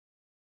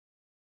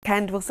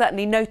We'll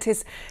certainly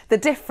notice the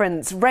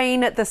difference.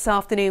 Rain this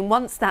afternoon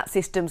once that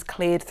system's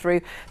cleared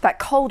through. That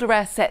colder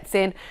air sets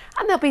in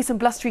and there'll be some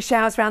blustery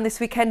showers around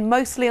this weekend,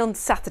 mostly on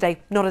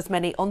Saturday, not as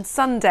many on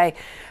Sunday.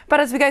 But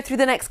as we go through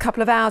the next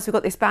couple of hours, we've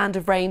got this band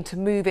of rain to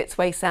move its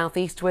way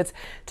southeastwards.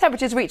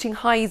 Temperatures reaching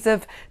highs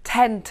of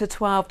 10 to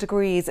 12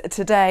 degrees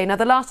today. Now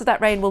the last of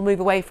that rain will move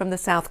away from the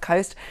south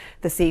coast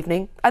this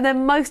evening, and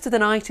then most of the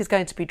night is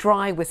going to be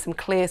dry with some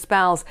clear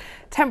spells.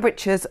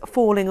 Temperatures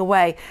falling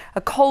away.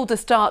 A colder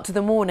start to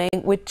the morning.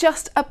 We're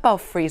just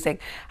above freezing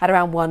at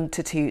around 1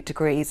 to 2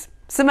 degrees.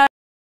 Some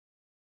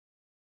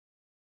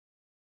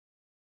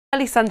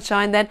early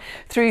sunshine then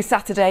through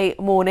Saturday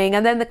morning,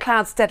 and then the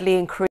clouds steadily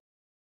increase.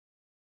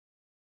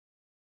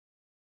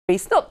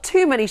 Not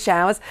too many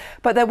showers,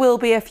 but there will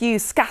be a few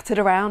scattered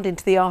around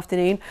into the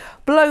afternoon,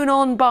 blown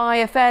on by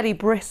a fairly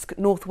brisk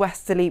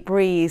northwesterly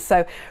breeze.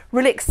 So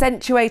really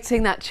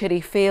accentuating that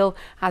chilly feel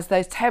as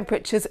those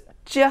temperatures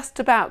just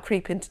about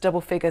creep into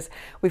double figures.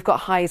 We've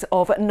got highs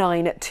of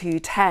 9 to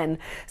 10.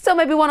 Still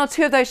maybe one or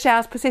two of those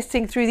showers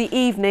persisting through the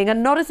evening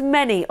and not as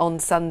many on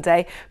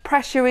Sunday.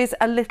 Pressure is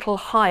a little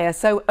higher,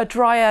 so a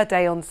drier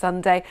day on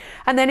Sunday.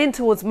 And then in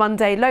towards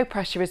Monday, low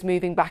pressure is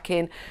moving back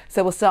in.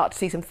 So we'll start to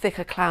see some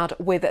thicker cloud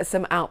with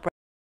some outbreaks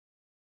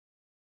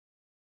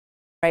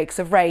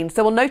of rain.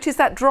 So we'll notice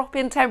that drop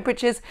in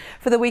temperatures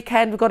for the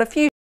weekend. We've got a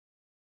few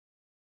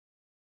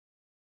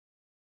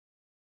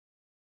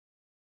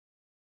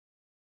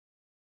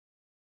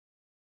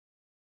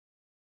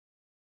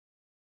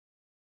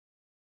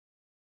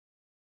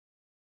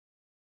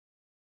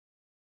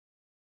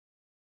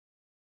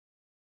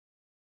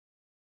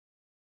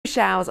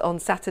showers on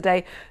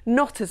Saturday,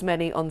 not as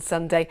many on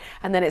Sunday,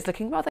 and then it's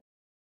looking rather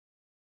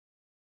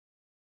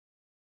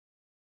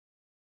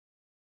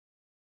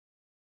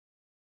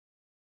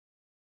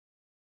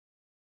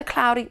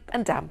cloudy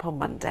and damp on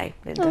Monday.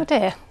 Linda. Oh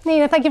dear.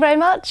 Nina, thank you very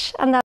much.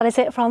 And that is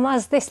it from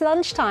us this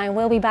lunchtime.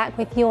 We'll be back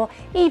with your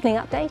evening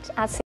update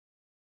at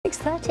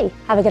 6:30.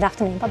 Have a good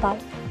afternoon.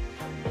 Bye-bye.